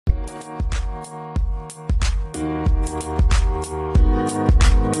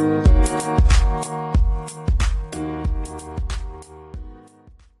Hi,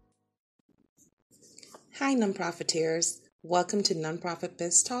 nonprofiteers. Welcome to Nonprofit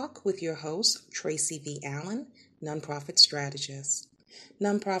Biz Talk with your host, Tracy V. Allen, nonprofit strategist.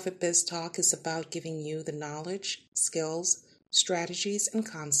 Nonprofit Biz Talk is about giving you the knowledge, skills, strategies, and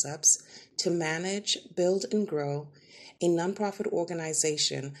concepts to manage, build, and grow a nonprofit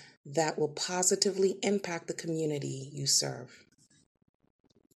organization that will positively impact the community you serve.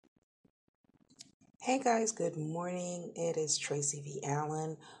 Hey guys, good morning. It is Tracy V.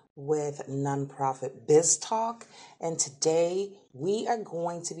 Allen with Nonprofit Biz Talk, and today we are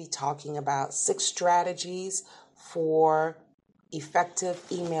going to be talking about 6 strategies for effective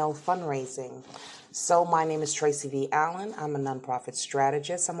email fundraising. So my name is Tracy V. Allen. I'm a nonprofit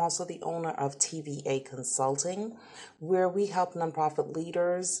strategist. I'm also the owner of TVA Consulting, where we help nonprofit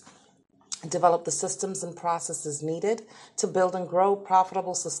leaders develop the systems and processes needed to build and grow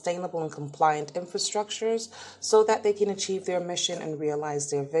profitable, sustainable, and compliant infrastructures so that they can achieve their mission and realize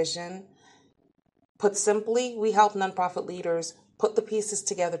their vision. Put simply, we help nonprofit leaders put the pieces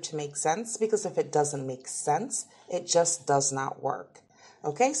together to make sense, because if it doesn't make sense, it just does not work.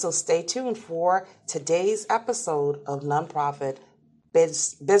 Okay, so stay tuned for today's episode of Nonprofit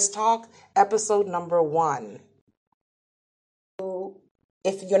Biz Talk, episode number 1.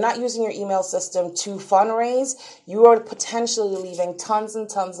 If you're not using your email system to fundraise, you are potentially leaving tons and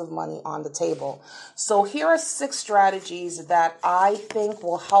tons of money on the table. So here are 6 strategies that I think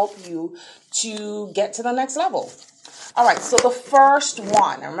will help you to get to the next level. All right, so the first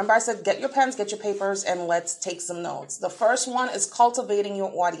one, remember I said get your pens, get your papers, and let's take some notes. The first one is cultivating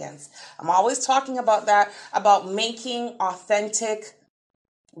your audience. I'm always talking about that, about making authentic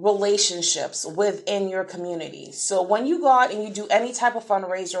relationships within your community. So when you go out and you do any type of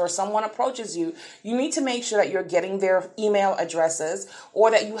fundraiser or someone approaches you, you need to make sure that you're getting their email addresses, or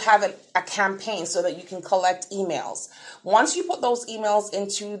that you have a campaign so that you can collect emails. Once you put those emails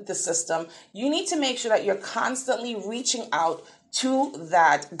into the system, you need to make sure that you're constantly reaching out to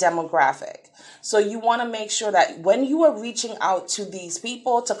that demographic. So you want to make sure that when you are reaching out to these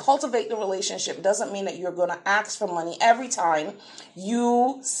people to cultivate the relationship, doesn't mean that you're going to ask for money every time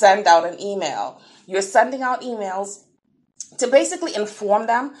you send out an email. You're sending out emails to basically inform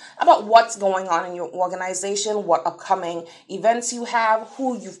them about what's going on in your organization, what upcoming events you have,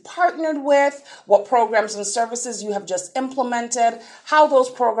 who you've partnered with, what programs and services you have just implemented, how those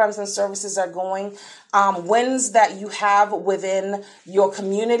programs and services are going, wins that you have within your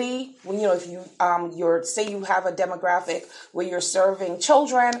community. If you say you have a demographic where you're serving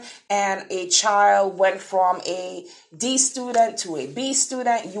children and a child went from a D student to a B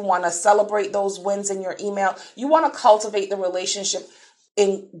student, you want to celebrate those wins in your email. You want to cultivate the relationship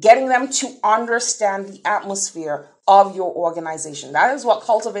in getting them to understand the atmosphere of your organization. That is what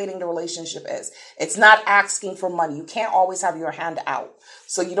cultivating the relationship is. It's not asking for money. You can't always have your hand out.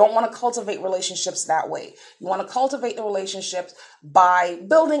 So you don't want to cultivate relationships that way. You want to cultivate the relationships by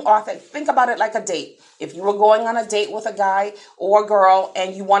building authentic. Think about it like a date. If you were going on a date with a guy or a girl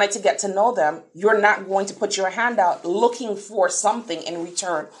and you wanted to get to know them, you're not going to put your hand out looking for something in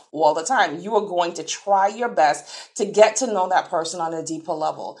return all the time. You are going to try your best to get to know that person on a deeper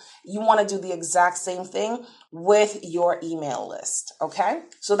level. You want to do the exact same thing with your email list. Okay?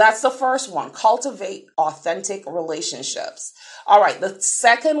 So that's the first one. Cultivate authentic relationships. All right. The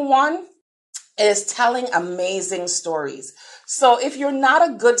second one is telling amazing stories. So if you're not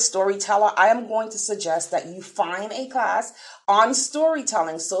a good storyteller, I am going to suggest that you find a class on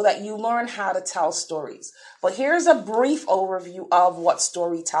storytelling so that you learn how to tell stories. But here's a brief overview of what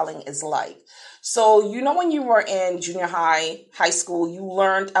storytelling is like. So, when you were in junior high school, you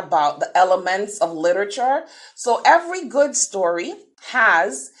learned about the elements of literature. So every good story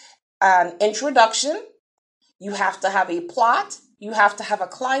has an introduction. You have to have a plot, you have to have a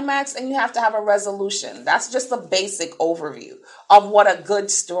climax, and you have to have a resolution. That's just a basic overview of what a good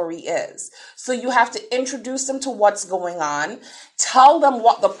story is. So you have to introduce them to what's going on, tell them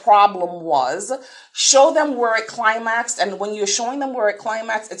what the problem was, show them where it climaxed, and when you're showing them where it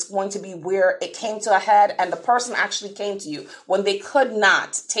climaxed, it's going to be where it came to a head, and the person actually came to you when they could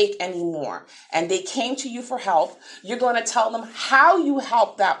not take any more, and they came to you for help. You're going to tell them how you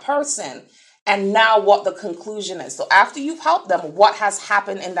helped that person, and now what the conclusion is. So after you've helped them, what has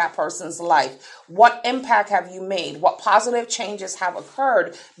happened in that person's life? What impact have you made? What positive changes have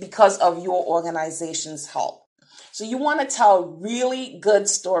occurred because of your organization's help? So you want to tell really good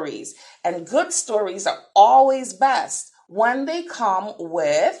stories. And good stories are always best when they come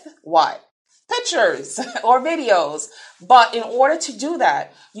with what? pictures or videos. But in order to do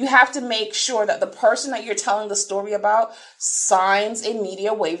that, you have to make sure that the person that you're telling the story about signs a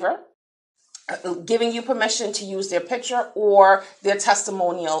media waiver, giving you permission to use their picture or their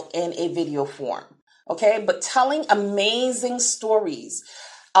testimonial in a video form. Okay, but telling amazing stories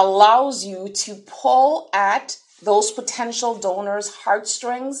allows you to pull at those potential donors'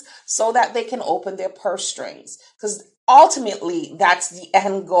 heartstrings so that they can open their purse strings. Because ultimately, that's the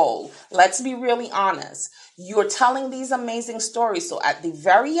end goal. Let's be really honest. You're telling these amazing stories. So at the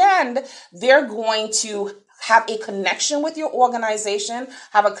very end, they're going to have a connection with your organization,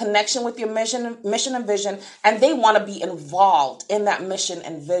 have a connection with your mission and vision, and they want to be involved in that mission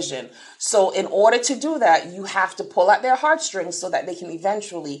and vision. So in order to do that, you have to pull at their heartstrings so that they can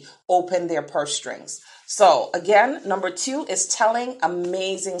eventually open their purse strings. So again, number 2 is telling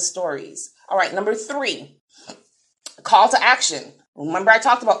amazing stories. All right, number 3, call to action. Remember I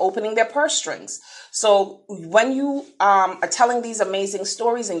talked about opening their purse strings. So when you are telling these amazing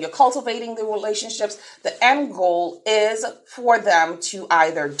stories and you're cultivating the relationships, the end goal is for them to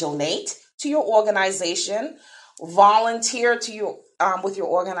either donate to your organization, volunteer to your with your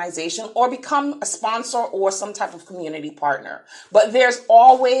organization, or become a sponsor or some type of community partner. But there's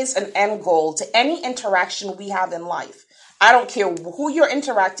always an end goal to any interaction we have in life. I don't care who you're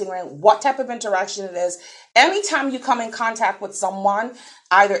interacting with, what type of interaction it is. Anytime you come in contact with someone,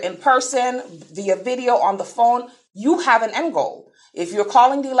 either in person, via video, on the phone, you have an end goal. If you're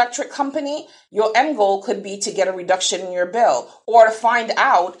calling the electric company, your end goal could be to get a reduction in your bill or to find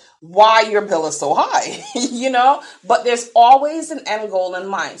out why your bill is so high, but there's always an end goal in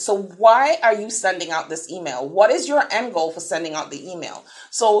mind. So why are you sending out this email? What is your end goal for sending out the email?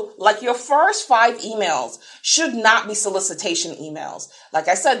 So like your first 5 emails should not be solicitation emails. Like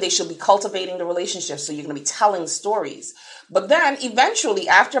I said, they should be cultivating the relationship. So you're going to be telling stories. But then eventually,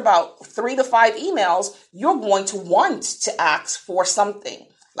 after about 3 to 5 emails, you're going to want to ask for something.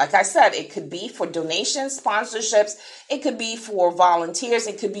 Like I said, it could be for donations, sponsorships. It could be for volunteers.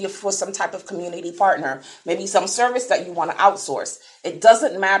 It could be for some type of community partner, maybe some service that you want to outsource. It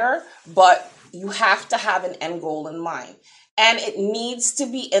doesn't matter, but you have to have an end goal in mind. And it needs to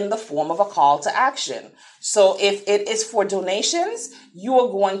be in the form of a call to action. So if it is for donations, you are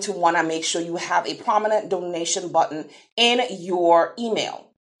going to want to make sure you have a prominent donation button in your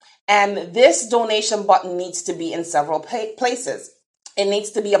email. And this donation button needs to be in several places. It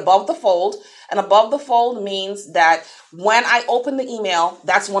needs to be above the fold. And above the fold means that when I open the email,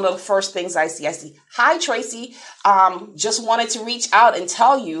 that's one of the first things I see. I see, "Hi, Tracy. Just wanted to reach out and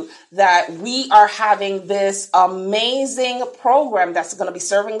tell you that we are having this amazing program that's going to be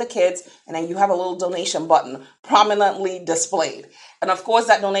serving the kids." And then you have a little donation button prominently displayed. And of course,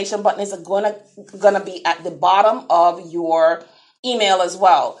 that donation button is going to be at the bottom of your email as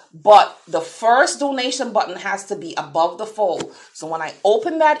well. But the first donation button has to be above the fold. So when I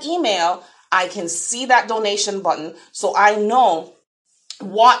open that email, I can see that donation button. So I know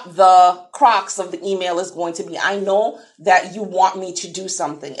what the crux of the email is going to be. I know that you want me to do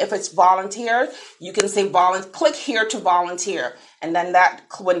something. If it's volunteer, you can say click here to volunteer. And then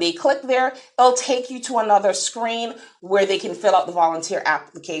when they click there, it'll take you to another screen where they can fill out the volunteer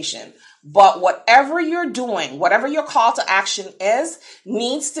application. But whatever you're doing, whatever your call to action is,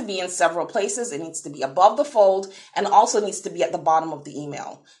 needs to be in several places. It needs to be above the fold and also needs to be at the bottom of the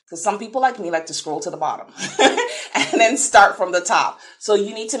email. Because some people like me like to scroll to the bottom and then start from the top. So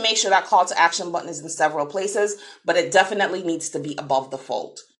you need to make sure that call to action button is in several places, but it definitely needs to be above the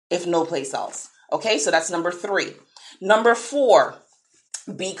fold, if no place else. Okay, so that's number 3. Number 4,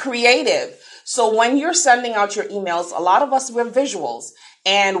 be creative. So when you're sending out your emails, a lot of us, we're visuals,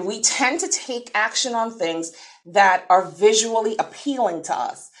 and we tend to take action on things that are visually appealing to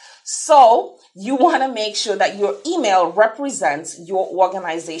us. So you want to make sure that your email represents your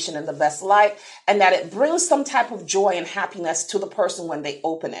organization in the best light and that it brings some type of joy and happiness to the person when they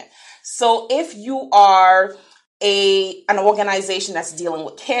open it. So if you are an organization that's dealing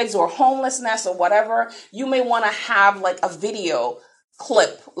with kids or homelessness or whatever, you may want to have like a video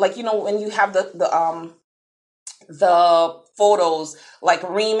clip, like, when you have the photos like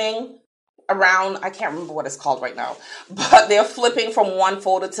reaming around, I can't remember what it's called right now, but they're flipping from one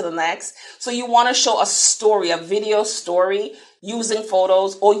photo to the next. So you want to show a story, a video story using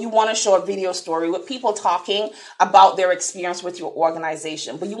photos, or you want to show a video story with people talking about their experience with your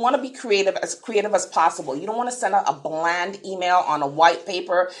organization. But you want to be creative as possible. You don't want to send out a bland email on a white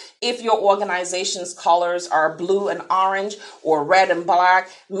paper. If your organization's colors are blue and orange or red and black,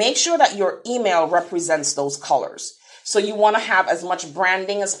 make sure that your email represents those colors. So you want to have as much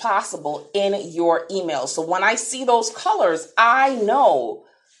branding as possible in your email. So when I see those colors, I know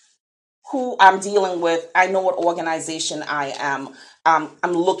who I'm dealing with. I know what organization I am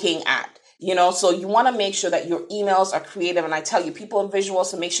I'm looking at. So you want to make sure that your emails are creative. And I tell you, people are visual,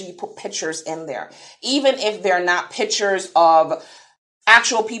 so make sure you put pictures in there. Even if they're not pictures of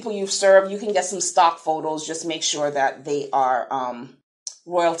actual people you've served, you can get some stock photos. Just make sure that they are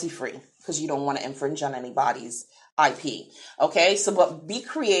royalty free, because you don't want to infringe on anybody's IP. Okay, so but be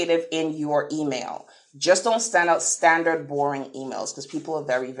creative in your email. Just don't send out standard boring emails, because people are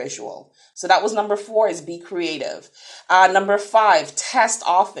very visual. So that was number 4, is be creative. Number 5, test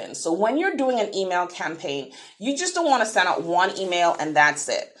often. So when you're doing an email campaign, you just don't want to send out one email and that's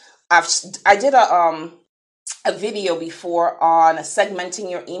it. I did a video before on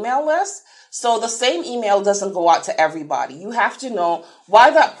segmenting your email list. So the same email doesn't go out to everybody. You have to know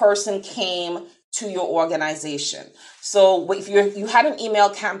why that person came to your organization. So if you had an email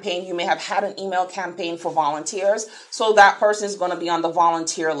campaign, you may have had an email campaign for volunteers. So that person is going to be on the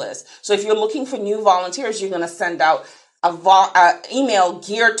volunteer list. So if you're looking for new volunteers, you're going to send out a email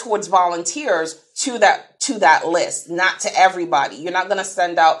geared towards volunteers to that list, not to everybody. You're not going to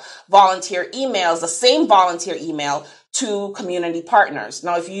send out volunteer emails, the same volunteer email, to community partners.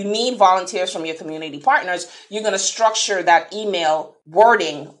 Now, if you need volunteers from your community partners, you're going to structure that email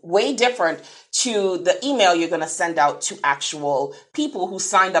wording way different to the email you're going to send out to actual people who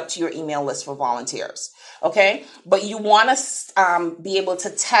signed up to your email list for volunteers. Okay. But you want to be able to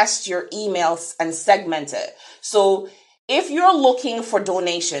test your emails and segment it. So if you're looking for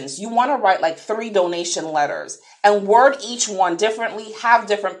donations, you want to write like 3 donation letters and word each one differently, have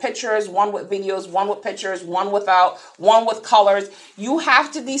different pictures, one with videos, one with pictures, one without, one with colors. You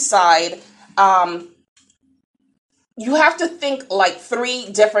have to decide, you have to think like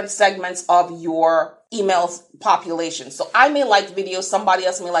 3 different segments of your email population. So I may like videos, somebody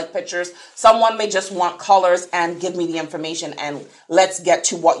else may like pictures, someone may just want colors and give me the information and let's get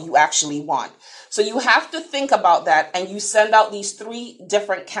to what you actually want. So you have to think about that, and you send out these 3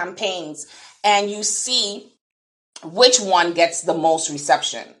 different campaigns and you see which one gets the most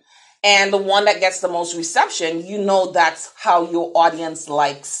reception. And the one that gets the most reception, that's how your audience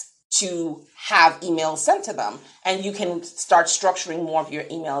likes to have emails sent to them. And you can start structuring more of your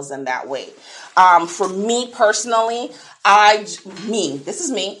emails in that way. For me personally, this is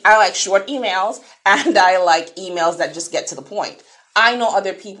me. I like short emails, and I like emails that just get to the point. I know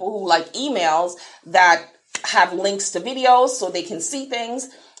other people who like emails that have links to videos so they can see things.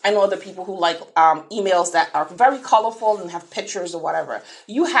 I know other people who like emails that are very colorful and have pictures or whatever.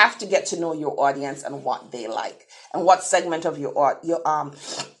 You have to get to know your audience and what they like, and what segment of your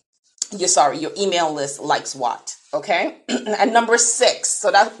email list likes what. Okay. And number 6,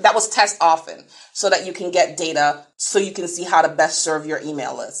 so that was test often, so that you can get data so you can see how to best serve your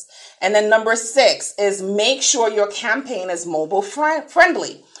email list. And then number 6 is make sure your campaign is mobile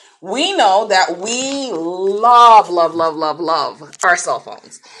friendly. We know that we love our cell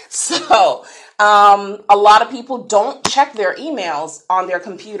phones. So a lot of people don't check their emails on their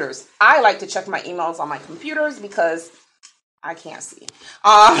computers. I like to check my emails on my computers because I can't see.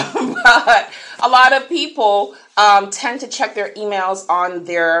 But a lot of people tend to check their emails on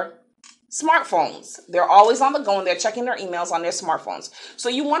their smartphones. They're always on the go and they're checking their emails on their smartphones. So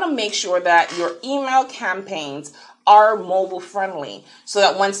you want to make sure that your email campaigns are mobile friendly, so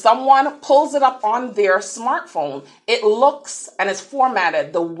that when someone pulls it up on their smartphone, it looks and is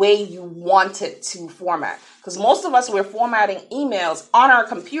formatted the way you want it to format. Because most of us, we're formatting emails on our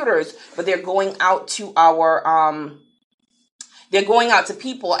computers, but they're going out to they're going out to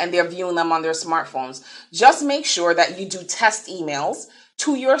people and they're viewing them on their smartphones. Just make sure that you do test emails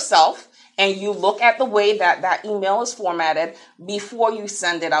to yourself and you look at the way that email is formatted before you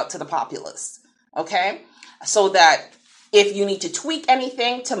send it out to the populace. Okay? So that if you need to tweak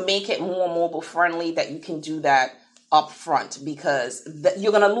anything to make it more mobile friendly, that you can do that up front, because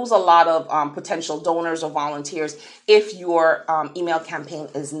you're going to lose a lot of potential donors or volunteers if your email campaign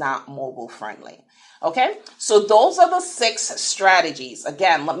is not mobile friendly. Okay, so those are the 6 strategies.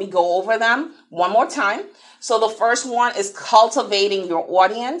 Again, let me go over them one more time. So the first one is cultivating your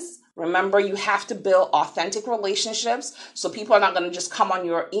audience. Remember, you have to build authentic relationships. So people are not going to just come on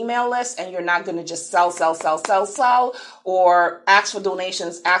your email list, and you're not going to just sell, or ask for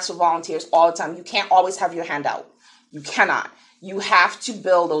donations, ask for volunteers all the time. You can't always have your hand out. You cannot. You have to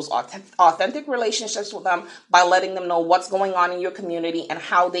build those authentic relationships with them by letting them know what's going on in your community and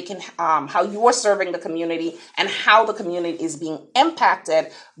how they can, how you are serving the community and how the community is being impacted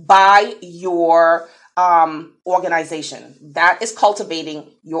by your organization. That is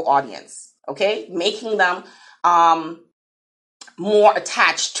cultivating your audience. Okay, making them more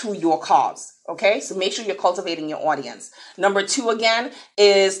attached to your cause. Okay, so make sure you're cultivating your audience. Number 2, again,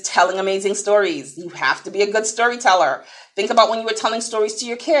 is telling amazing stories. You have to be a good storyteller. Think about when you were telling stories to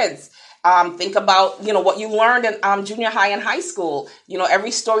your kids. Think about, what you learned in junior high and high school.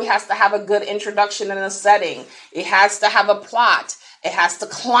 Every story has to have a good introduction and a setting. It has to have a plot. It has to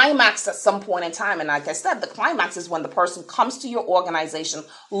climax at some point in time. And like I said, the climax is when the person comes to your organization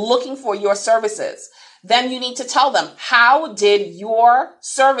looking for your services. Then you need to tell them, how did your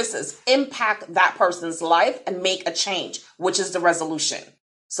services impact that person's life and make a change, which is the resolution.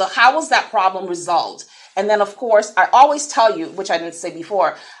 So how was that problem resolved? And then, of course, I always tell you, which I didn't say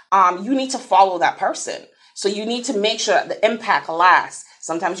before, you need to follow that person. So you need to make sure that the impact lasts.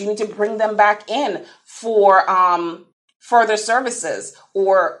 Sometimes you need to bring them back in for further services,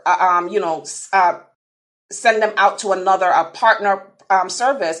 or send them out to another partner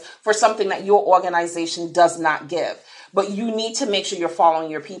service for something that your organization does not give. But you need to make sure you're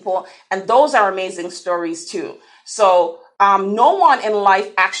following your people. And those are amazing stories too. So no one in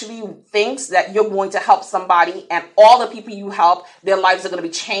life actually thinks that you're going to help somebody and all the people you help, their lives are going to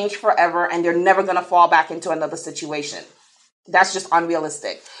be changed forever and they're never going to fall back into another situation. That's just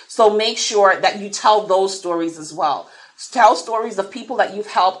unrealistic. So make sure that you tell those stories as well. Tell stories of people that you've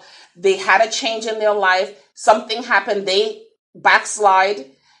helped. They had a change in their life. Something happened. They backslide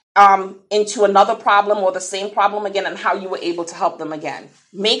into another problem or the same problem again, and how you were able to help them again.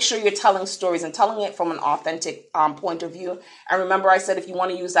 Make sure you're telling stories and telling it from an authentic point of view. And remember, I said if you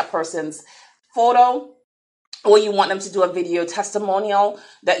want to use that person's photo or you want them to do a video testimonial,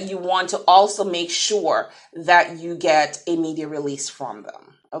 that you want to also make sure that you get a media release from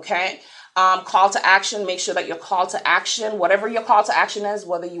them. Okay. Call to action. Make sure that your call to action, whatever your call to action is,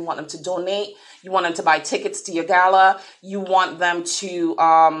 whether you want them to donate, you want them to buy tickets to your gala, you want them to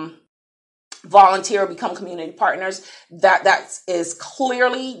volunteer or become community partners, that is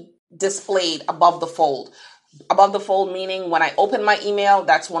clearly displayed above the fold. Above the fold meaning when I open my email,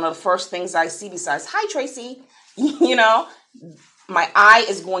 that's one of the first things I see besides, "Hi, Tracy." My eye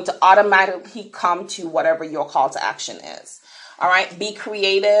is going to automatically come to whatever your call to action is. All right. Be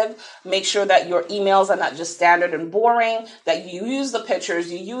creative. Make sure that your emails are not just standard and boring, that you use the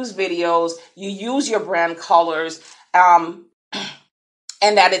pictures, you use videos, you use your brand colors, and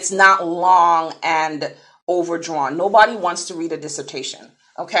that it's not long and overdrawn. Nobody wants to read a dissertation.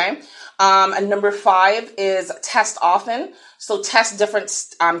 Okay. And number 5 is test often. So test different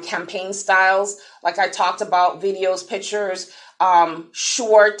campaign styles. Like I talked about, videos, pictures,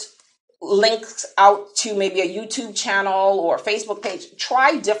 short, links out to maybe a YouTube channel or Facebook page.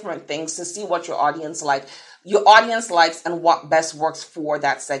 Try different things to see what your audience likes and what best works for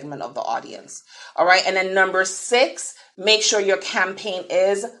that segment of the audience. All right. And then number 6, make sure your campaign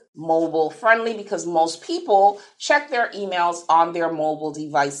is mobile friendly, because most people check their emails on their mobile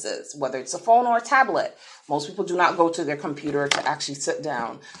devices, whether it's a phone or a tablet. Most people do not go to their computer to actually sit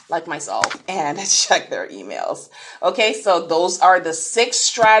down, like myself, and check their emails. Okay, so those are the 6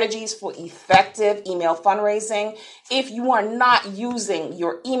 strategies for effective email fundraising. If you are not using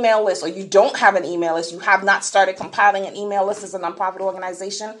your email list, or you don't have an email list, you have not started compiling an email list as a nonprofit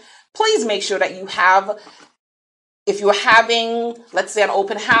organization, please make sure that you have. If you're having, let's say, an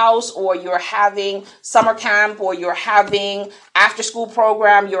open house, or you're having summer camp, or you're having after school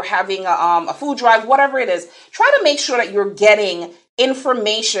program, you're having a food drive, whatever it is, try to make sure that you're getting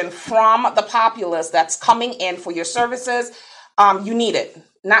information from the populace that's coming in for your services. You need it.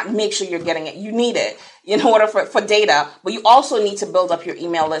 Not make sure you're getting it. You need it in order for data, but you also need to build up your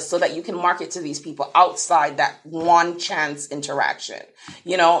email list so that you can market to these people outside that one chance interaction.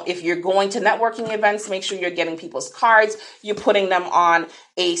 If you're going to networking events, make sure you're getting people's cards. You're putting them on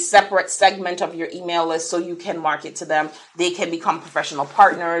a separate segment of your email list so you can market to them. They can become professional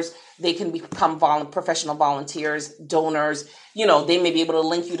partners. They can become professional volunteers, donors. They may be able to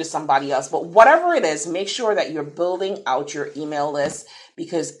link you to somebody else. But whatever it is, make sure that you're building out your email list,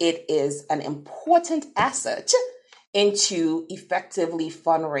 because it is an important asset into effectively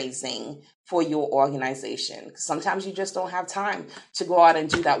fundraising for your organization. Sometimes you just don't have time to go out and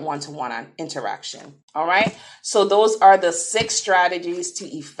do that one-to-one interaction. All right. So those are the 6 strategies to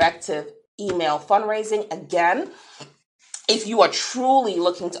effective email fundraising. Again, if you are truly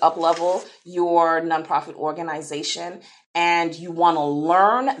looking to up-level your nonprofit organization and you want to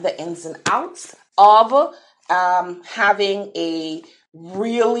learn the ins and outs of having a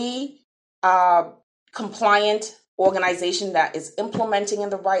really compliant organization that is implementing in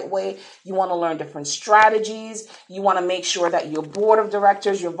the right way, you want to learn different strategies, you want to make sure that your board of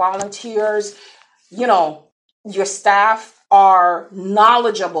directors, your volunteers, your staff are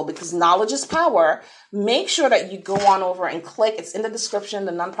knowledgeable, because knowledge is power, make sure that you go on over and click. It's in the description,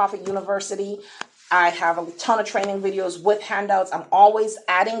 the Nonprofit University. I have a ton of training videos with handouts. I'm always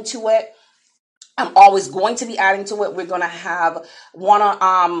adding to it. I'm always going to be adding to it. We're going to have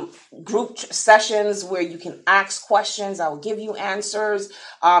group sessions where you can ask questions. I will give you answers.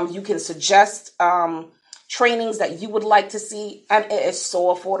 You can suggest trainings that you would like to see, and it is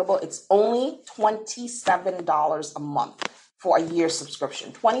so affordable. It's only $27 a month for a year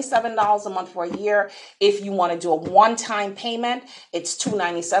subscription. $27 a month for a year. If you want to do a one-time payment, it's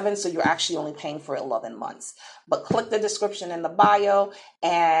 $297, so you're actually only paying for 11 months. But click the description in the bio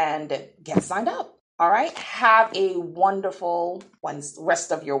and get signed up. All right? Have a wonderful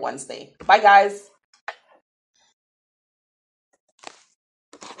rest of your Wednesday. Bye, guys.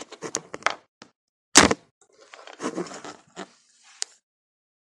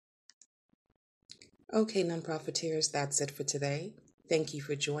 Okay, nonprofiteers, that's it for today. Thank you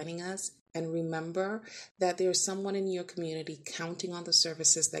for joining us. And remember that there's someone in your community counting on the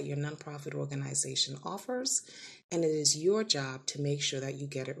services that your nonprofit organization offers, and it is your job to make sure that you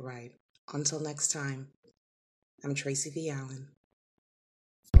get it right. Until next time, I'm Tracy V. Allen.